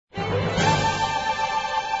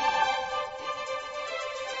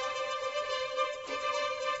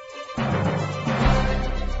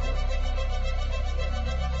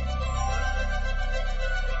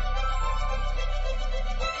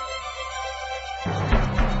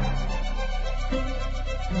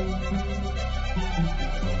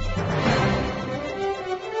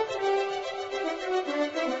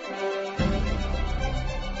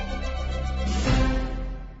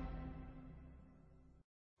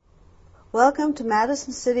Welcome to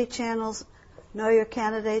Madison City Channel's Know Your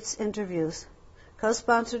Candidates interviews,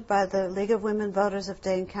 co-sponsored by the League of Women Voters of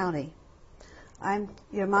Dane County. I'm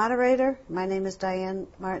your moderator. My name is Diane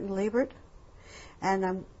Martin-Liebert, and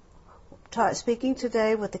I'm speaking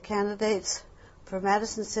today with the candidates for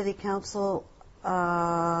Madison City Council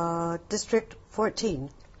District 14,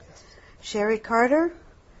 Sherry Carter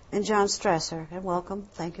and John Strasser. And welcome.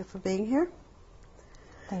 Thank you for being here.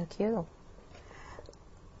 Thank you.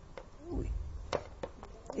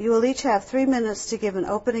 You will each have 3 minutes to give an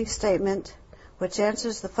opening statement which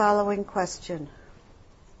answers the following question.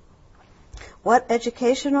 What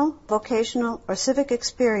educational, vocational, or civic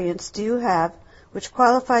experience do you have which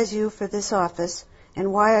qualifies you for this office,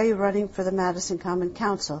 and why are you running for the Madison Common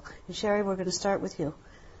Council? And Sherry, we're going to start with you.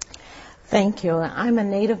 Thank you. I'm a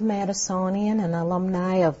native Madisonian and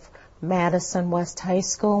alumni of Madison West High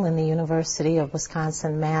School and the University of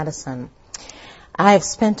Wisconsin-Madison. I've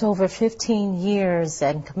spent over 15 years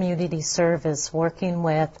in community service working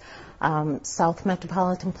with South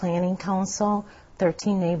Metropolitan Planning Council,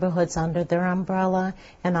 13 neighborhoods under their umbrella,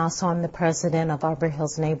 and also I'm the president of Arbor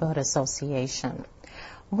Hills Neighborhood Association.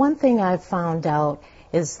 One thing I've found out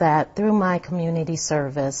is that through my community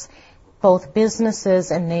service, both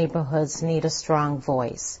businesses and neighborhoods need a strong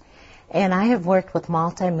voice. And I have worked with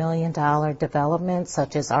multi-million-dollar developments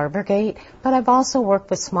such as Arborgate, but I've also worked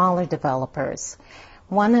with smaller developers.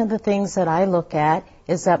 One of the things that I look at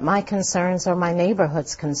is that my concerns are my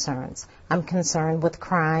neighborhood's concerns. I'm concerned with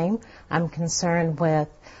crime. I'm concerned with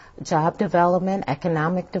job development,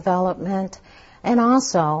 economic development, and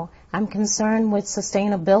also I'm concerned with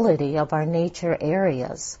sustainability of our nature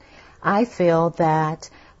areas. I feel that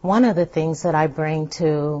one of the things that I bring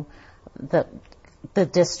to the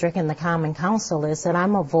district and the Common Council is that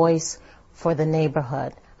I'm a voice for the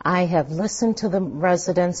neighborhood. I have listened to the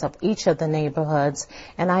residents of each of the neighborhoods,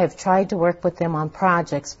 and I have tried to work with them on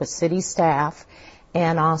projects with city staff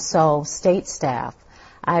and also state staff.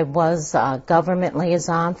 I was a government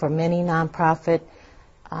liaison for many nonprofit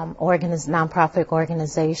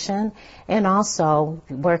organization, and also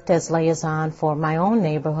worked as liaison for my own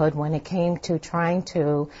neighborhood when it came to trying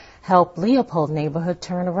to help Leopold neighborhood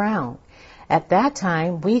turn around. At that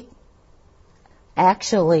time, we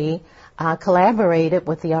actually collaborated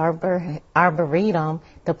with the Arboretum,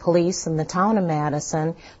 the police, and the town of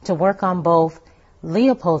Madison to work on both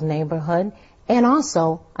Leopold neighborhood and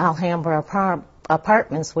also Alhambra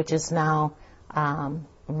Apartments, which is now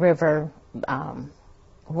River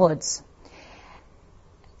Woods.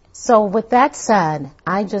 So with that said,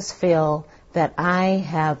 I just feel that I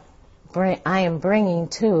am bringing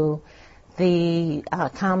to the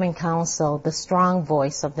Common Council the strong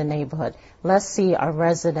voice of the neighborhood. Let's see our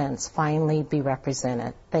residents finally be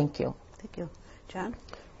represented. Thank you. Thank you. John?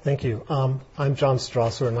 Thank you. I'm John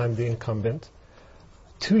Strasser, and I'm the incumbent.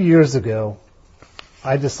 2 years ago,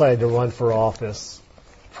 I decided to run for office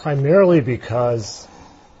primarily because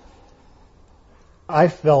I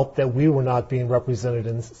felt that we were not being represented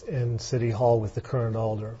in City Hall with the current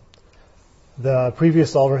alder. The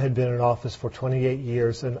previous alder had been in office for 28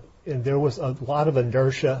 years, and there was a lot of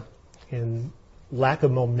inertia and lack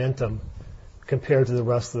of momentum compared to the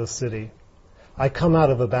rest of the city. I come out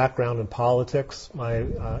of a background in politics. My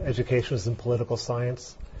education is in political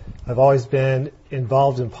science. I've always been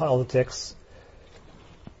involved in politics.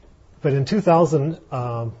 But in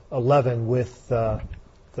 2011, with the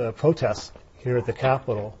protests here at the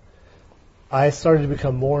Capitol, I started to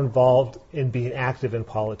become more involved in being active in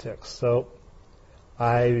politics. So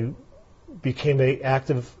I became an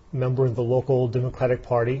active member of the local Democratic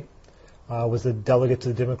Party, was a delegate to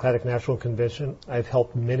the Democratic National Convention. I've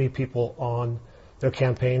helped many people on their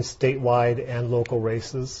campaigns, statewide and local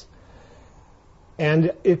races.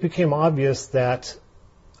 And it became obvious that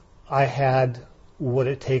I had what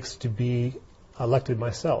it takes to be elected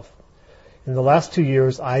myself. In the last 2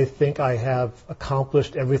 years, I think I have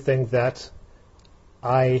accomplished everything that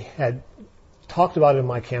I had talked about in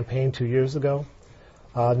my campaign 2 years ago.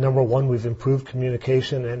 Number one, we've improved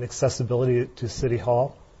communication and accessibility to City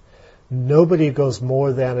Hall. Nobody goes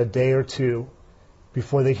more than a day or two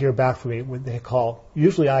before they hear back from me when they call.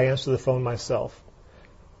 Usually I answer the phone myself.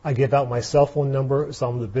 I give out my cell phone number,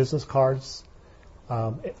 some of the business cards.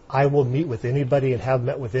 I will meet with anybody and have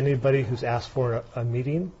met with anybody who's asked for a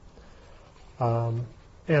meeting. And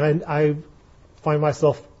I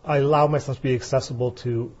allow myself to be accessible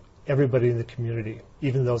to everybody in the community,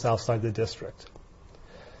 even those outside the district.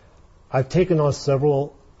 I've taken on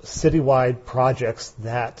several citywide projects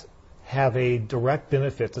that have a direct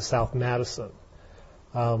benefit to South Madison.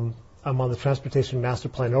 I'm on the Transportation Master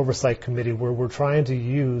Plan Oversight Committee, where we're trying to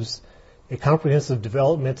use a comprehensive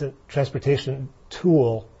development and transportation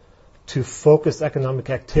tool to focus economic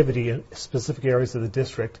activity in specific areas of the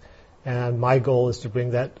district. And my goal is to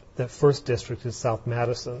bring that first district to South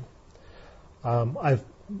Madison. I've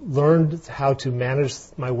learned how to manage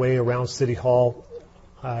my way around City Hall.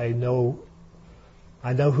 I know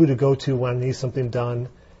who to go to when I need something done,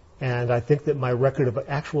 and I think that my record of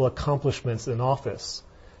actual accomplishments in office,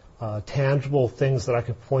 tangible things that I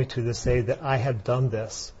can point to say that I have done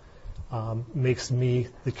this, makes me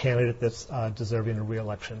the candidate that's deserving of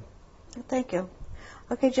re-election. Thank you.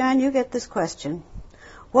 Okay, John, you get this question.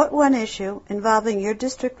 What one issue involving your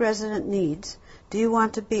district resident needs do you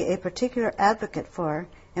want to be a particular advocate for,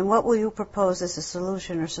 and what will you propose as a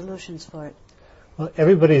solution or solutions for it? Well,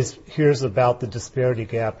 everybody hears about the disparity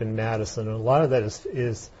gap in Madison, and a lot of that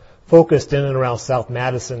is focused in and around South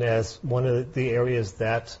Madison as one of the areas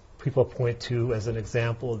that people point to as an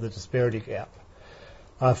example of the disparity gap.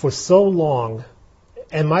 For so long,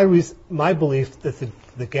 and my belief that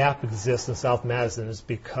the gap exists in South Madison is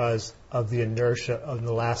because of the inertia of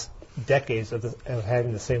the last decades of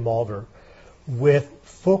having the same alder, with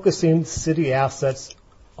focusing city assets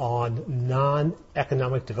on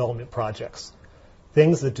non-economic development projects,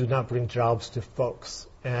 things that do not bring jobs to folks.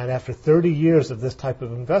 And after 30 years of this type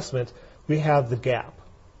of investment, we have the gap.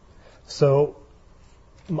 So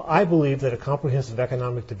I believe that a comprehensive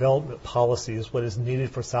economic development policy is what is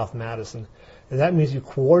needed for South Madison. And that means you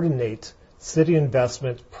coordinate city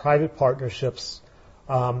investment, private partnerships,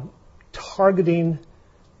 targeting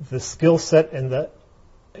the skill set and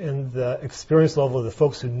the experience level of the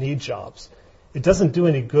folks who need jobs. It doesn't do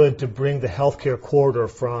any good to bring the healthcare corridor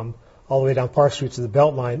from all the way down Park Street to the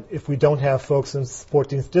Beltline if we don't have folks in the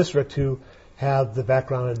 14th District who have the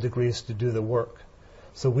background and degrees to do the work.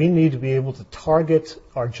 So we need to be able to target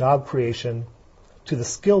our job creation to the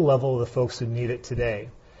skill level of the folks who need it today.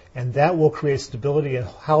 And that will create stability in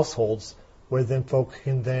households where then folks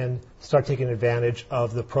can then start taking advantage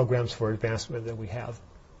of the programs for advancement that we have.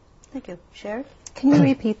 Thank you. Sherry? Can you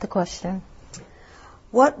repeat the question?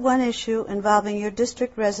 What one issue involving your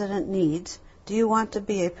district resident needs do you want to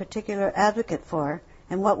be a particular advocate for,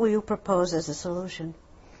 and what will you propose as a solution?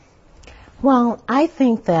 Well, I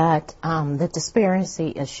think that the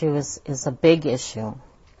disparity issue is a big issue,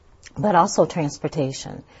 but also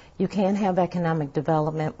transportation. You can't have economic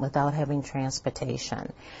development without having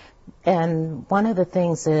transportation. And one of the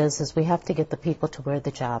things is we have to get the people to where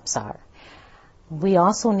the jobs are. We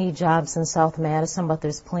also need jobs in South Madison, but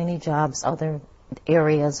there's plenty of jobs other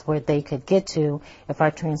areas where they could get to if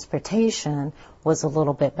our transportation was a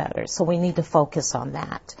little bit better. So we need to focus on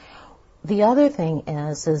that. The other thing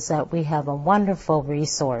is that we have a wonderful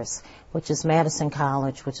resource, which is Madison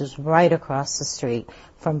College, which is right across the street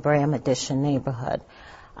from Bram Addition neighborhood.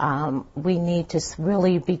 We need to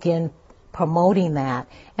really begin promoting that.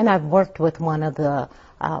 And I've worked with one of the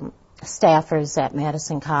staffers at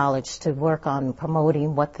Madison College to work on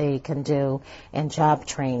promoting what they can do and job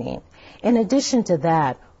training. In addition to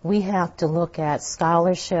that, we have to look at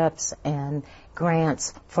scholarships and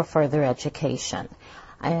grants for further education.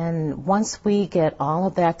 And once we get all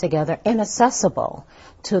of that together and accessible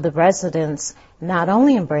to the residents, not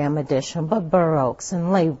only in Bram Addition, but Burr Oaks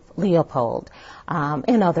and Leopold,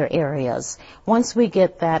 and other areas, once we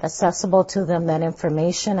get that accessible to them, that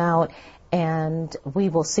information out, and we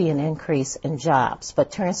will see an increase in jobs.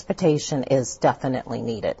 But transportation is definitely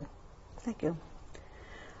needed. Thank you.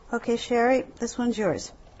 Okay, Sherry, this one's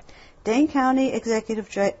yours. Dane County Executive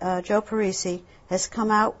Joe Parisi has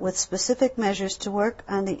come out with specific measures to work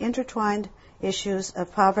on the intertwined issues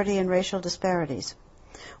of poverty and racial disparities.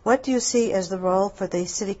 What do you see as the role for the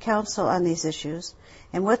City Council on these issues,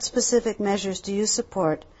 and what specific measures do you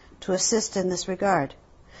support to assist in this regard?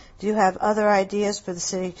 Do you have other ideas for the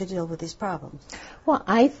city to deal with these problems? Well,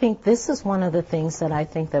 I think this is one of the things that I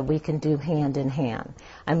think that we can do hand in hand.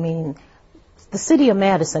 I mean, the city of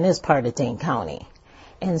Madison is part of Dane County.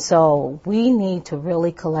 And so we need to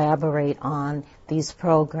really collaborate on these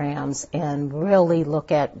programs and really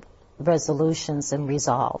look at resolutions and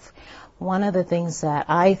resolve. One of the things that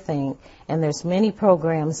I think, and there's many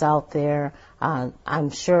programs out there,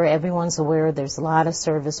 I'm sure everyone's aware there's a lot of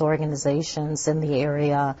service organizations in the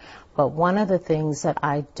area, but one of the things that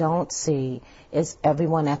I don't see is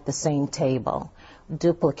everyone at the same table.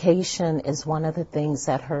 Duplication is one of the things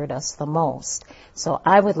that hurt us the most. So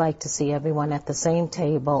I would like to see everyone at the same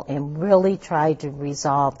table and really try to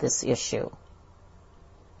resolve this issue.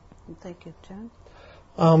 Thank you,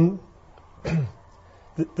 John.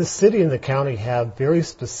 the city and the county have very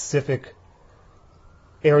specific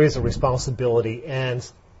areas of responsibility and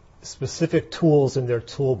specific tools in their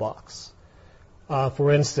toolbox.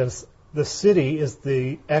 For instance, the city is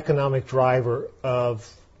the economic driver of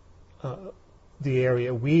the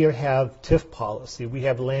area. We have TIF policy. We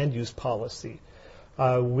have land use policy.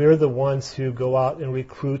 We're the ones who go out and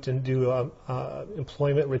recruit and do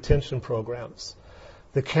employment retention programs.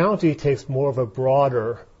 The county takes more of a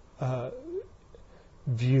broader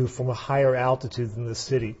view from a higher altitude than the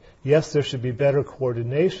city. Yes, there should be better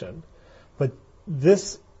coordination, but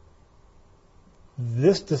this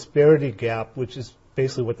disparity gap, which is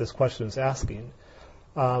basically what this question is asking,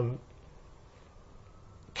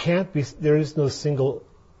 can't be. There is no single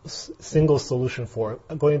solution for it.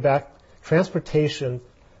 Going back,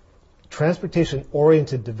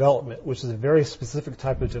 transportation-oriented development, which is a very specific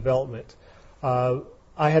type of development.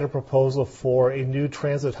 I had a proposal for a new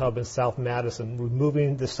transit hub in South Madison,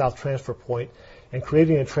 removing the South Transfer Point and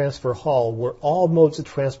creating a transfer hall where all modes of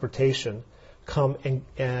transportation come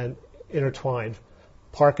and intertwine.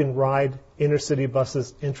 Park and ride, intercity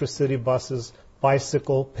buses, intracity buses,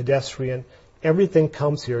 bicycle, pedestrian, everything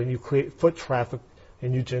comes here, and you create foot traffic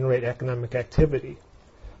and you generate economic activity.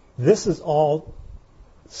 This is all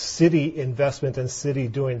city investment and city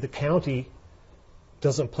doing. The county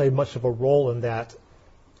doesn't play much of a role in that,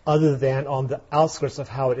 other than on the outskirts of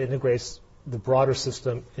how it integrates the broader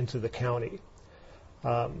system into the county.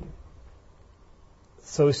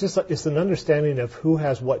 So it's an understanding of who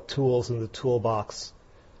has what tools in the toolbox,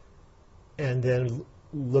 and then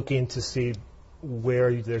looking to see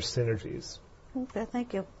where there's synergies. Okay,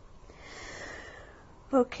 thank you.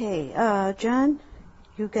 Okay, John,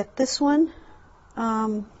 you get this one.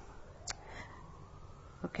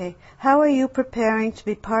 Okay, how are you preparing to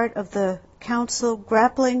be part of the council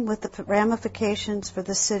grappling with the ramifications for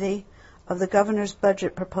the city of the governor's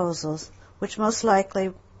budget proposals, which most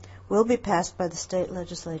likely will be passed by the state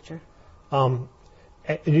legislature? And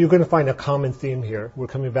you're going to find a common theme here. We're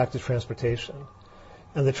coming back to transportation.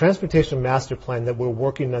 And the transportation master plan that we're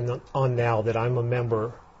working on now, that I'm a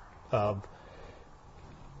member of,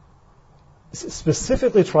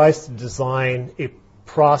 specifically tries to design a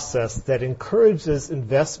process that encourages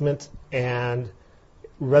investment and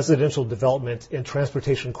residential development in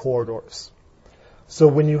transportation corridors. So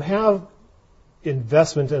when you have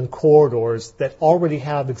investment in corridors that already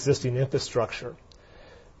have existing infrastructure,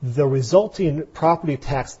 the resulting property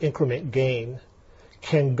tax increment gain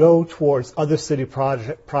can go towards other city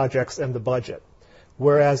projects and the budget.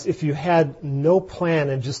 Whereas if you had no plan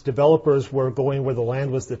and just developers were going where the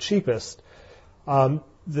land was the cheapest,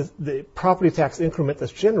 the property tax increment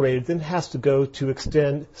that's generated then has to go to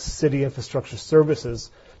extend city infrastructure services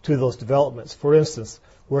to those developments. For instance,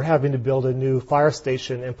 we're having to build a new fire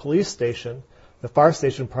station and police station. The fire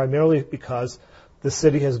station primarily because the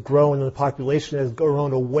city has grown and the population has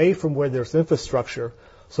grown away from where there's infrastructure.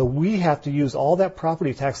 So we have to use all that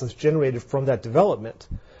property tax that's generated from that development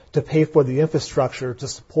to pay for the infrastructure to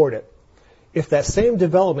support it. If that same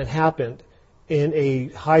development happened in a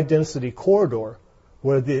high-density corridor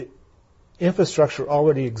where the infrastructure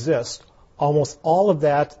already exists, almost all of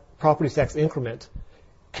that property tax increment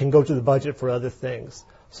can go to the budget for other things.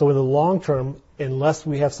 So in the long term, unless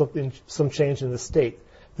we have some change in the state,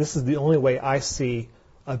 this is the only way I see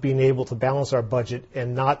of being able to balance our budget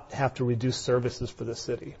and not have to reduce services for the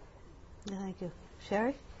city. Thank you.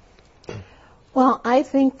 Sherry? Well, I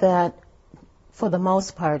think that for the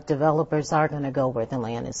most part, developers are going to go where the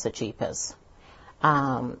land is the cheapest.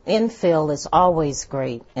 Infill is always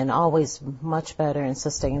great and always much better and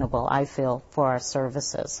sustainable, I feel, for our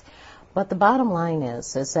services. But the bottom line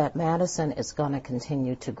is that Madison is going to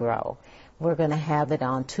continue to grow. We're going to have it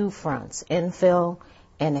on two fronts, infill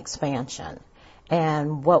and expansion.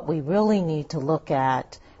 And what we really need to look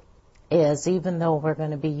at is, even though we're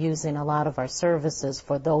going to be using a lot of our services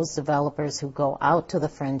for those developers who go out to the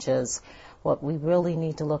fringes, what we really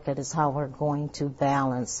need to look at is how we're going to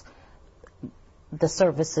balance the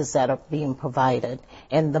services that are being provided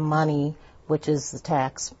and the money, which is the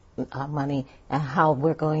tax money, and how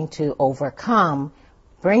we're going to overcome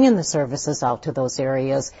bringing the services out to those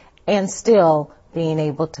areas and still being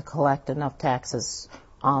able to collect enough taxes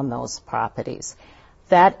on those properties.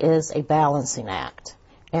 That is a balancing act,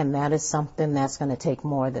 and that is something that's going to take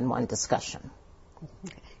more than one discussion.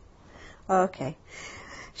 Okay.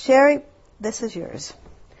 Sherry, this is yours.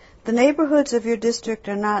 The neighborhoods of your district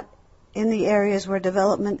are not in the areas where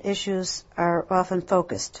development issues are often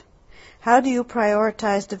focused. How do you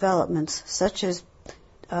prioritize developments such as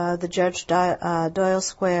the Judge Doyle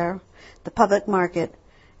Square, the Public Market,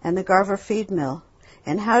 and the Garver Feed Mill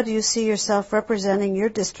And how do you see yourself representing your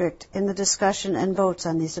district in the discussion and votes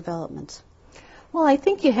on these developments? Well, I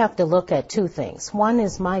think you have to look at two things. One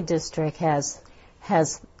is my district has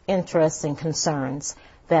interests and concerns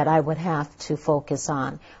that I would have to focus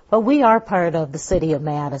on. But we are part of the City of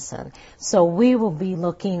Madison, so we will be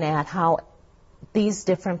looking at how these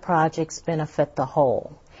different projects benefit the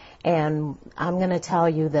whole. And I'm going to tell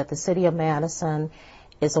you that the City of Madison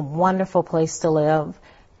is a wonderful place to live.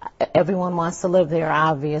 Everyone wants to live there,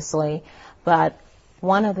 obviously, but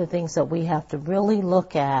one of the things that we have to really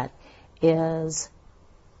look at is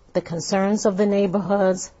the concerns of the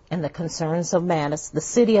neighborhoods and the concerns of Madison, the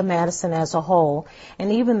City of Madison as a whole,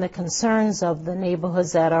 and even the concerns of the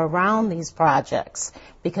neighborhoods that are around these projects,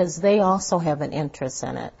 because they also have an interest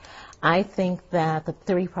in it. I think that the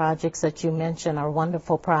 3 projects that you mentioned are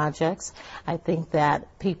wonderful projects. I think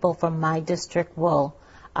that people from my district will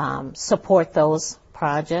support those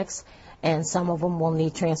projects, and some of them will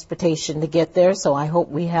need transportation to get there, so I hope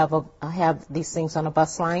we have these things on a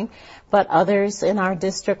bus line. But others in our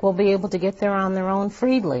district will be able to get there on their own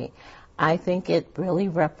freely. I think it really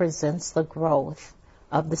represents the growth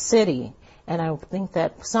of the city, and I think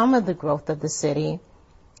that some of the growth of the city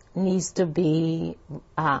needs to be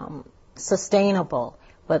sustainable.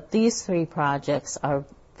 But these 3 projects are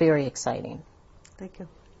very exciting. Thank you.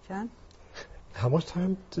 John? How much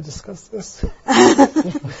time to discuss this?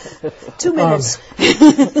 2 minutes.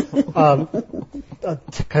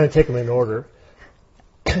 Kind of take them in order.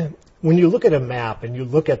 When you look at a map and you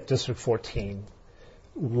look at District 14,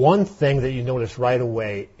 one thing that you notice right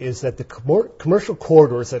away is that the commercial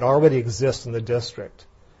corridors that already exist in the district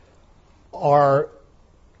are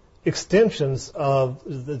extensions of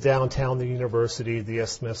the downtown, the university, the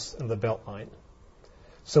isthmus, and the Beltline.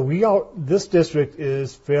 So this district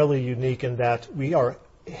is fairly unique in that we are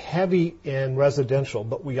heavy in residential,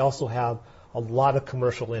 but we also have a lot of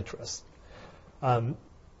commercial interests.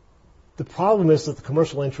 The problem is that the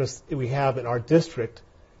commercial interests that we have in our district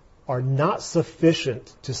are not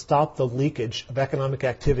sufficient to stop the leakage of economic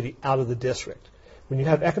activity out of the district. When you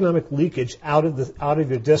have economic leakage out of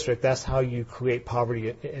your district, that's how you create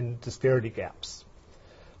poverty and disparity gaps.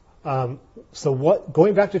 Going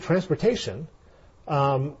back to transportation,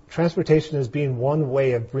 transportation is being one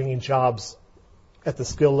way of bringing jobs at the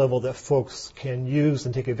skill level that folks can use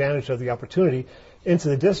and take advantage of the opportunity into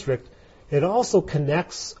the district. It also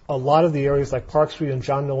connects a lot of the areas like Park Street and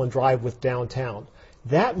John Nolan Drive with downtown.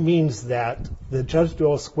 That means that the Judge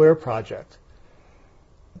Doyle Square project,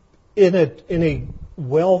 in a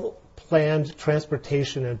well-planned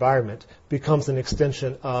transportation environment, becomes an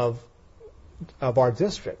extension of our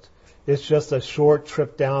district. It's just a short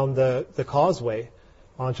trip down the causeway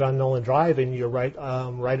on John Nolan Drive, and you're right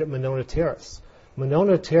at Monona Terrace.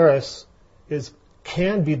 Monona Terrace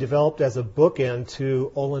can be developed as a bookend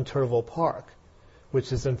to Olin Turville Park,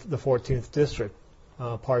 which is in the 14th district.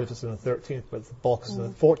 Part of it's in the 13th, but the bulk is in the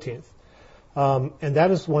 14th. And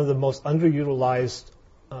that is one of the most underutilized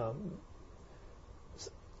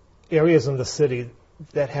areas in the city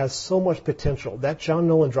that has so much potential. That John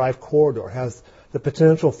Nolan Drive corridor has the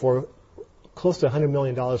potential for close to $100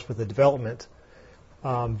 million worth of development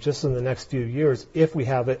just in the next few years if we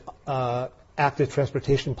have an active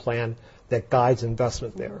transportation plan that guides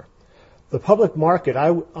investment there. The public market,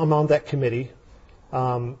 I'm on that committee.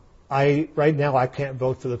 Right now I can't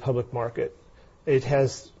vote for the public market. It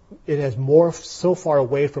has morphed so far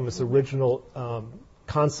away from its original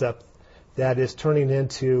concept that is turning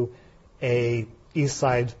into a East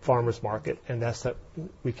Side farmers market, and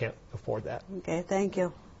we can't afford that. Okay, thank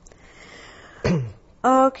you.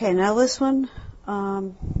 Okay, now this one,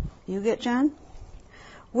 you get, John?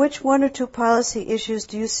 Which 1 or 2 policy issues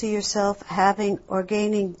do you see yourself having or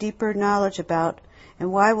gaining deeper knowledge about,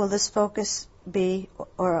 and why will this focus be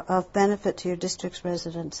or of benefit to your district's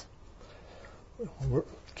residents?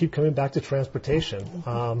 Keep coming back to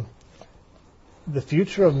transportation. The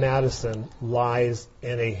future of Madison lies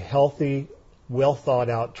in a healthy,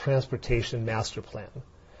 well-thought-out transportation master plan.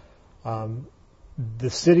 The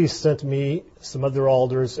city sent me, some other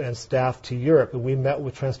alders, and staff to Europe, and we met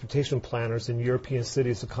with transportation planners in European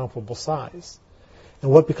cities of comparable size.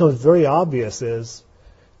 And what becomes very obvious is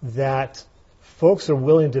that folks are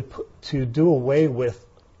willing to do away with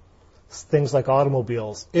things like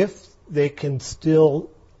automobiles if they can still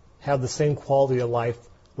have the same quality of life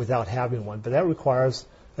without having one. But that requires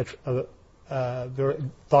a very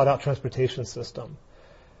thought-out transportation system.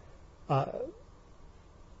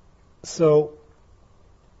 So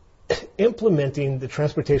implementing the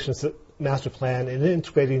transportation master plan and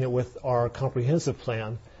integrating it with our comprehensive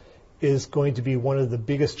plan is going to be one of the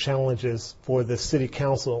biggest challenges for the city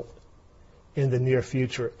council in the near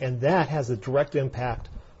future, and that has a direct impact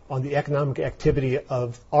on the economic activity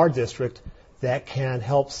of our district that can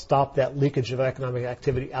help stop that leakage of economic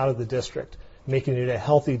activity out of the district, making it a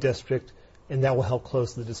healthy district, and that will help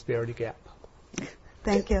close the disparity gap.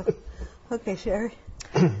 Thank you. Okay, Sherry.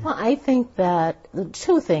 Well, I think that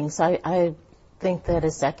two things. I think that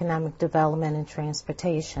it's economic development and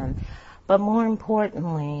transportation. But more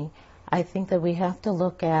importantly, I think that we have to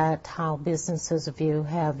look at how businesses view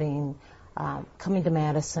having coming to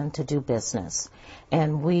Madison to do business.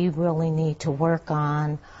 And we really need to work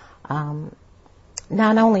on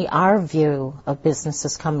not only our view of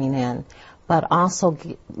businesses coming in, but also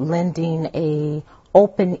lending a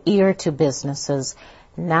open ear to businesses,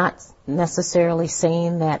 not necessarily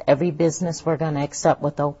saying that every business we're going to accept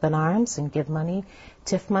with open arms and give money,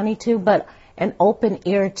 TIF money to, but an open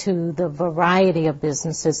ear to the variety of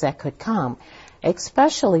businesses that could come,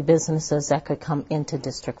 especially businesses that could come into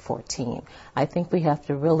District 14. I think we have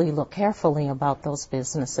to really look carefully about those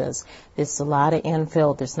businesses. There's a lot of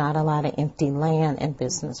infill. There's not a lot of empty land in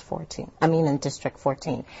in District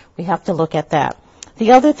 14. We have to look at that.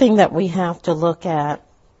 The other thing that we have to look at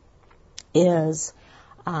is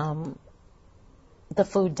the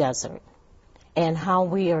food desert and how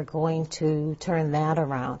we are going to turn that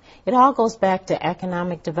around. It all goes back to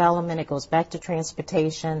economic development. It goes back to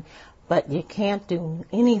transportation. But you can't do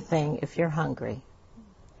anything if you're hungry.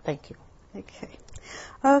 Thank you.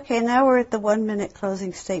 Okay, now we're at the 1-minute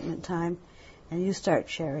closing statement time. And you start,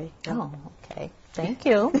 Sherry. Oh, okay. Thank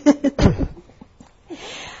you.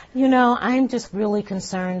 I'm just really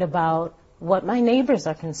concerned about what my neighbors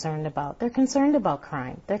are concerned about. They're concerned about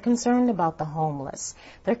crime. They're concerned about the homeless.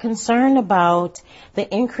 They're concerned about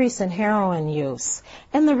the increase in heroin use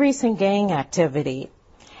and the recent gang activity.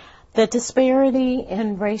 The disparity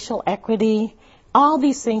in racial equity, all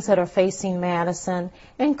these things that are facing Madison,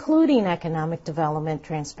 including economic development,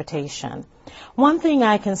 transportation. One thing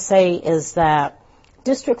I can say is that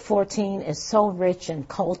District 14 is so rich in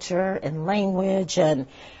culture and language and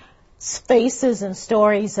spaces and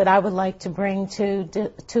stories that I would like to bring to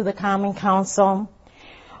the Common Council.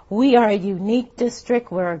 We are a unique district.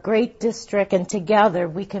 We're a great district, and together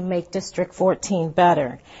we can make District 14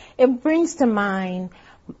 better. It brings to mind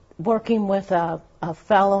working with a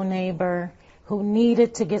fellow neighbor who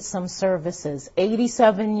needed to get some services,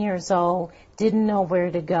 87 years old, didn't know where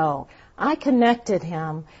to go. I connected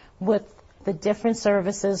him with the different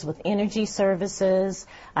services, with energy services.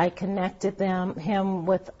 I connected him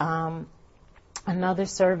with another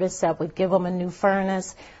service that would give him a new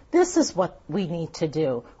furnace. This is what we need to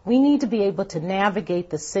do. We need to be able to navigate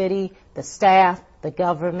the city, the staff, the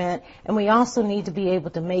government, and we also need to be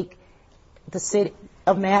able to make the city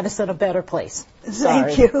of Madison a better place.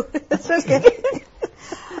 Thank you. That's okay.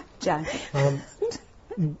 John.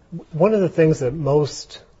 One of the things that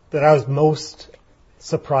I was most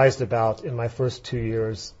surprised about in my first 2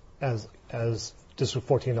 years as District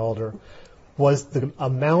 14 Alder was the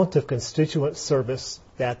amount of constituent service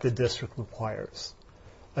that the district requires.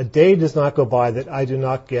 A day does not go by that I do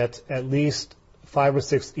not get at least 5 or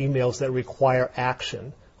 6 emails that require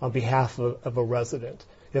action on behalf of a resident,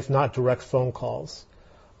 if not direct phone calls.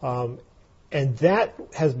 And that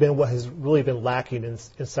has been what has really been lacking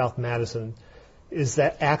in South Madison, is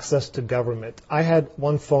that access to government. I had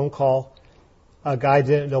one phone call. A guy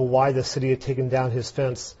didn't know why the city had taken down his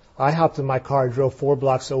fence. I hopped in my car, drove 4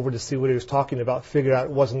 blocks over to see what he was talking about, figured out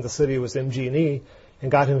it wasn't the city, it was MG&E,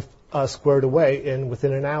 and got him squared away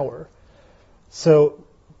within an hour. So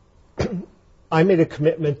I made a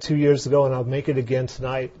commitment 2 years ago, and I'll make it again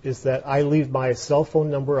tonight, is that I leave my cell phone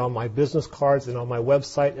number on my business cards and on my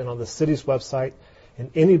website and on the city's website, and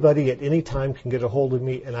anybody at any time can get a hold of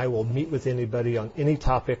me, and I will meet with anybody on any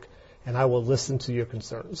topic, and I will listen to your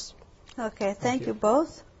concerns. Okay, thank you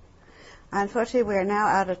both. Unfortunately, we are now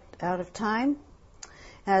out of time,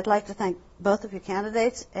 and I'd like to thank both of you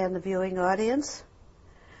candidates and the viewing audience.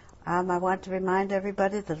 I want to remind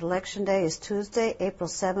everybody that Election Day is Tuesday, April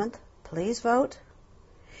 7th. Please vote.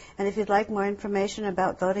 And if you'd like more information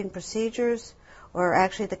about voting procedures or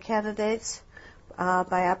actually the candidates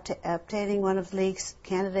by obtaining one of the League's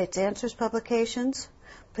Candidates Answers publications,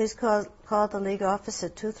 please call the League office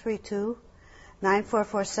at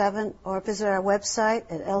 232-9447 or visit our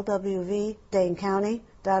website at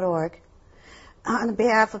lwvdanecounty.org. On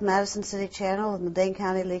behalf of Madison City Channel and the Dane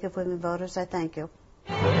County League of Women Voters, I thank you.